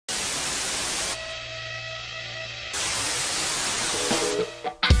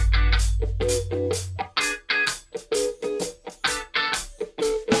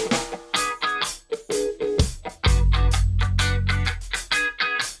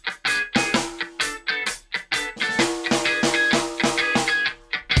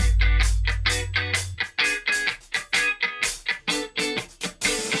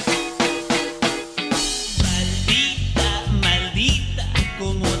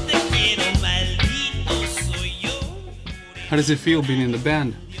How does it feel being in the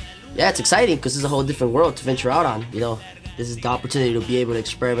band? Yeah, it's exciting because it's a whole different world to venture out on. You know, this is the opportunity to be able to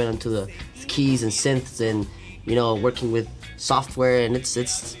experiment onto the keys and synths, and you know, working with software, and it's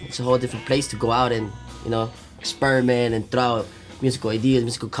a whole different place to go out and, you know, experiment and throw out musical ideas,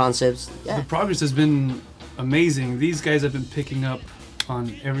 musical concepts. Yeah. The progress has been amazing. These guys have been picking up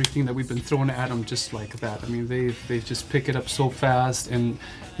on everything that we've been throwing at them just like that. I mean, they've just pick it up so fast and,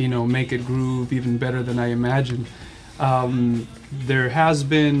 you know, make it groove even better than I imagined. There has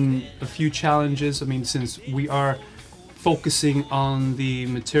been a few challenges. I mean, since we are focusing on the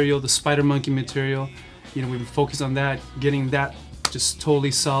material, the Spider Monkey material, you know, we've been focused on that, getting that just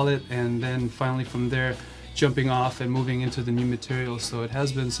totally solid, and then finally from there jumping off and moving into the new material. So it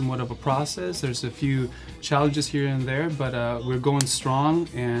has been somewhat of a process. There's a few challenges here and there, but we're going strong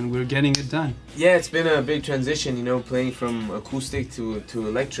and we're getting it done. Yeah, it's been a big transition, you know, playing from acoustic to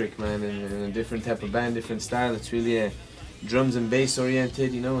electric, man, and a different type of band, different style. It's really a drums and bass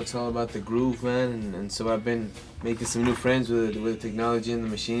oriented, you know, it's all about the groove, man, and so I've been making some new friends with the technology and the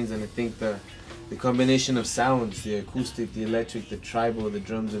machines, and I think the combination of sounds, the acoustic, the electric, the tribal, the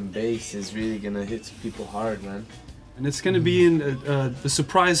drums and bass is really gonna hit people hard, man. And it's gonna be the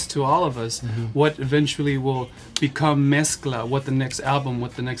surprise to all of us, what eventually will become Mezklah, what the next album,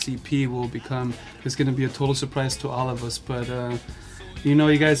 what the next EP will become. It's gonna be a total surprise to all of us, but you know,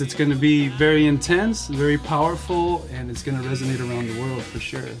 you guys, it's gonna be very intense, very powerful, and it's gonna resonate around the world for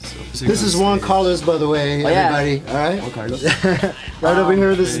sure. So, this is Juan Carlos, by the way, everybody. All right. Juan Carlos. Right over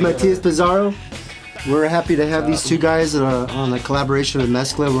here, this is Matias Pizarro. We're happy to have these two guys on a collaboration with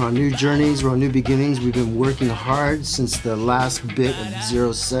Mezklah. We're on new journeys, we're on new beginnings. We've been working hard since the last bit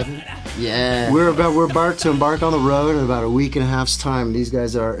of 07. Yeah. We're about to embark on the road in about a week and a half's time. These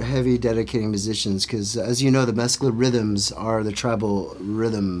guys are heavy, dedicated musicians because, as you know, the Mezklah rhythms are the tribal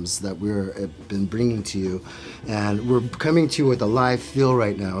rhythms that we've been bringing to you. And we're coming to you with a live feel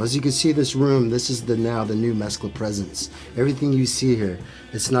right now. As you can see this room, this is now the new Mezklah presence. Everything you see here,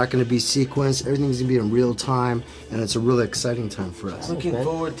 it's not going to be sequenced, everything's going to be in real time, and it's a really exciting time for us. Looking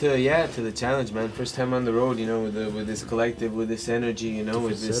forward to the challenge, man. First time on the road, you know, with this collective, with this energy, you know,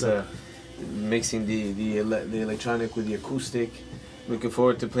 with this mixing the electronic with the acoustic. Looking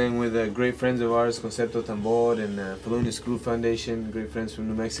forward to playing with great friends of ours, Concepto Tambor and Felonious Groove Foundation, great friends from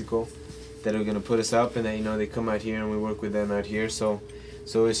New Mexico that are going to put us up, and you know, they come out here and we work with them out here. So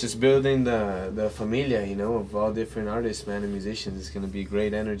it's just building the familia, you know, of all different artists, man, and musicians. It's going to be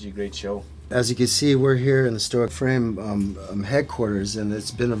great energy, great show. As you can see, we're here in the Stoic Frame headquarters, and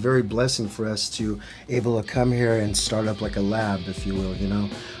it's been a very blessing for us to able to come here and start up like a lab, if you will, you know.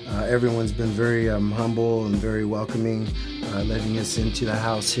 Everyone's been very humble and very welcoming, letting us into the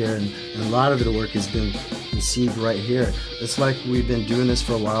house here, and a lot of the work has been conceived right here. It's like we've been doing this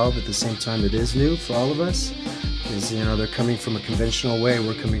for a while, but at the same time it is new for all of us. Because, you know, they're coming from a conventional way,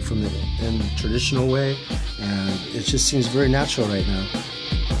 we're coming from the traditional way, and it just seems very natural right now.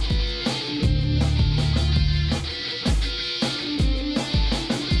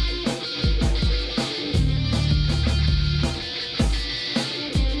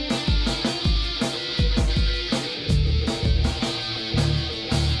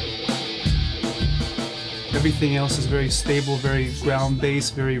 Everything else is very stable, very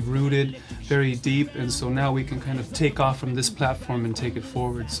ground-based, very rooted, very deep, and so now we can kind of take off from this platform and take it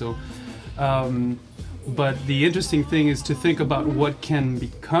forward. So, but the interesting thing is to think about what can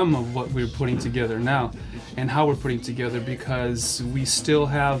become of what we're putting together now and how we're putting together, because we still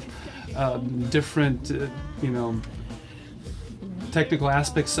have different, you know, technical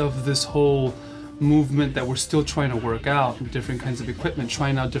aspects of this whole movement that we're still trying to work out, different kinds of equipment,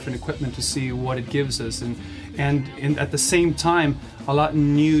 trying out different equipment to see what it gives us, and at the same time a lot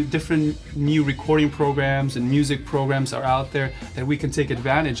different new recording programs and music programs are out there that we can take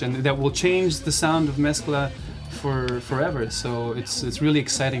advantage and that will change the sound of Mezklah for forever. So it's really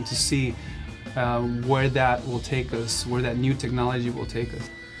exciting to see where that will take us, where that new technology will take us.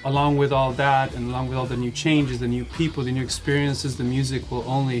 Along with all that, and along with all the new changes, the new people, the new experiences, the music will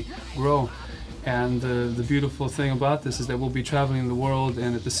only grow. And the beautiful thing about this is that we'll be traveling the world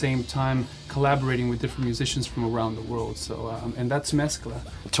and at the same time collaborating with different musicians from around the world. So, and that's Mezklah.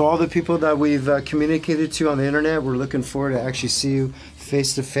 To all the people that we've communicated to on the internet, we're looking forward to actually see you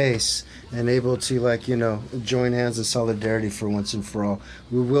face to face and able to, like, you know, join hands in solidarity for once and for all.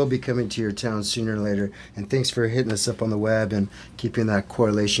 We will be coming to your town sooner or later, and thanks for hitting us up on the web and keeping that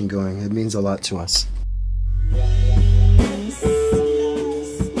correlation going. It means a lot to us.